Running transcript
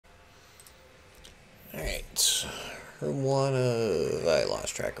Alright. I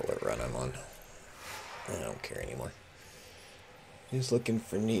lost track of what run I'm on. I don't care anymore. Just looking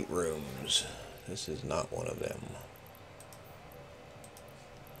for neat rooms. This is not one of them.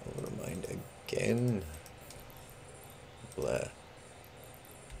 Overmind again. Blah.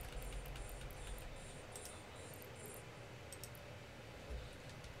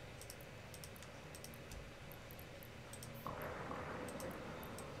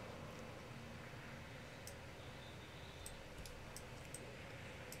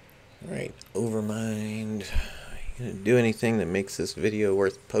 Alright, Overmind. You gonna do anything that makes this video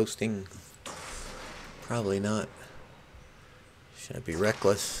worth posting? Probably not. Should I be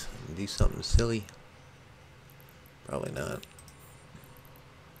reckless and do something silly? Probably not.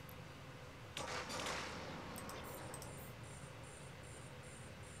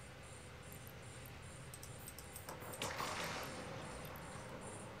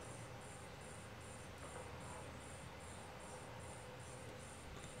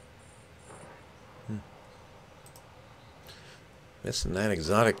 Missing that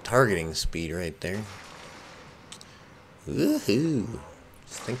exotic targeting speed right there. Woohoo!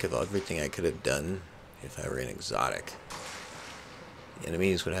 Just think of everything I could have done if I were an exotic. The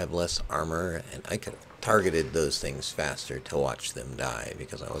enemies would have less armor, and I could have targeted those things faster to watch them die,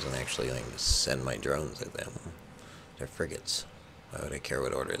 because I wasn't actually going to send my drones at them. They're frigates. Why would I care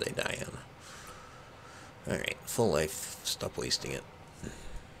what order they die in? Alright, full life. Stop wasting it.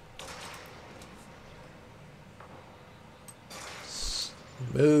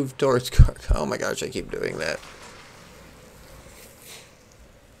 Move towards car. Oh my gosh, I keep doing that.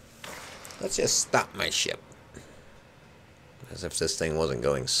 Let's just stop my ship. As if this thing wasn't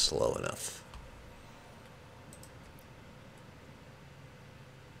going slow enough.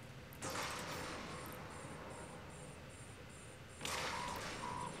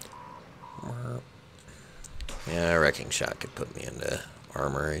 Yeah, a wrecking shot could put me into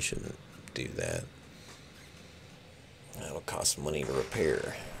armor. I shouldn't do that. That'll cost money to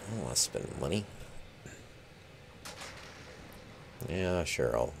repair. I don't want to spend money. Yeah,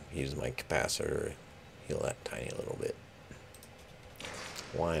 sure, I'll use my capacitor to heal that tiny little bit.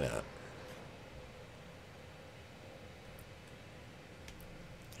 Why not?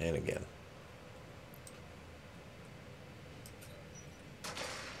 And again.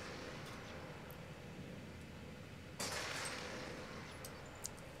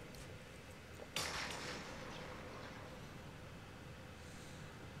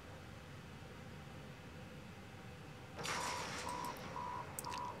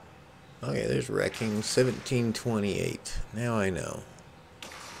 Okay, there's wrecking 1728. Now I know.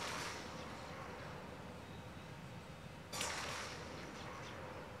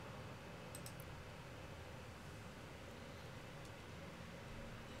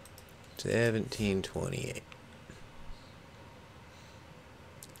 $17.28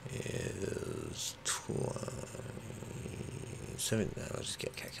 is 27. I'll just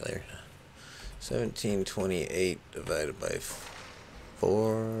get a calculator. 1728 divided by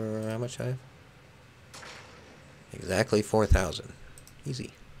 4. How much I have? Exactly 4,000.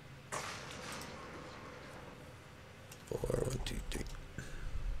 Easy. 4, 1, 2, 3.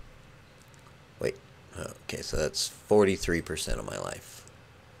 Wait. Okay, so that's 43% of my life.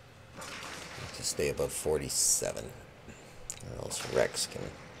 To stay above 47, or else Rex can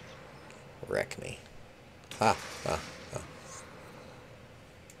wreck me. Ha, ha, ha.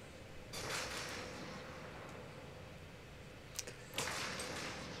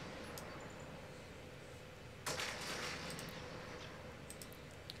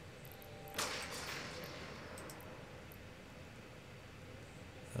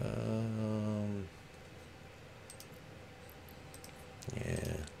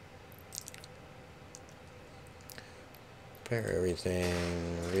 Yeah. Repair everything,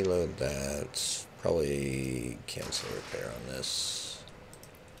 reload that, probably cancel repair on this.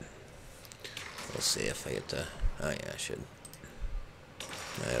 We'll see if I get to, oh yeah, I should.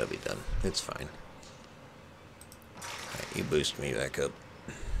 That'll be done, it's fine. Alright, you boost me back up.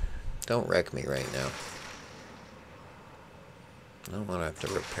 Don't wreck me right now. I don't want to have to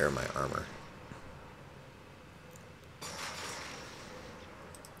repair my armor.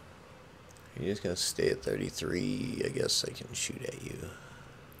 You're just gonna stay at 33. I guess I can shoot at you.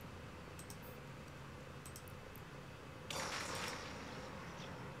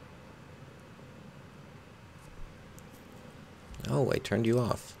 Oh, I turned you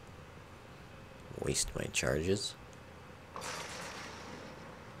off. Waste my charges.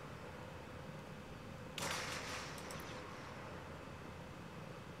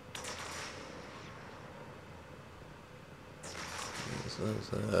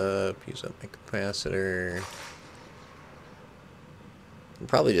 Close up, use up my capacitor. I'll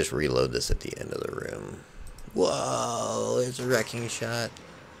probably just reload this at the end of the room. Whoa, there's a wrecking shot.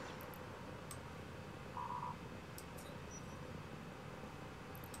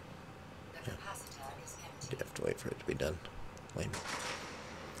 Yeah. You have to wait for it to be done. Lame.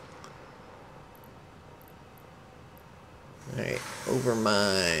 Alright,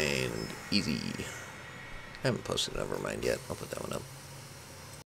 Overmind. Easy. I haven't posted an Overmind yet. I'll put that one up.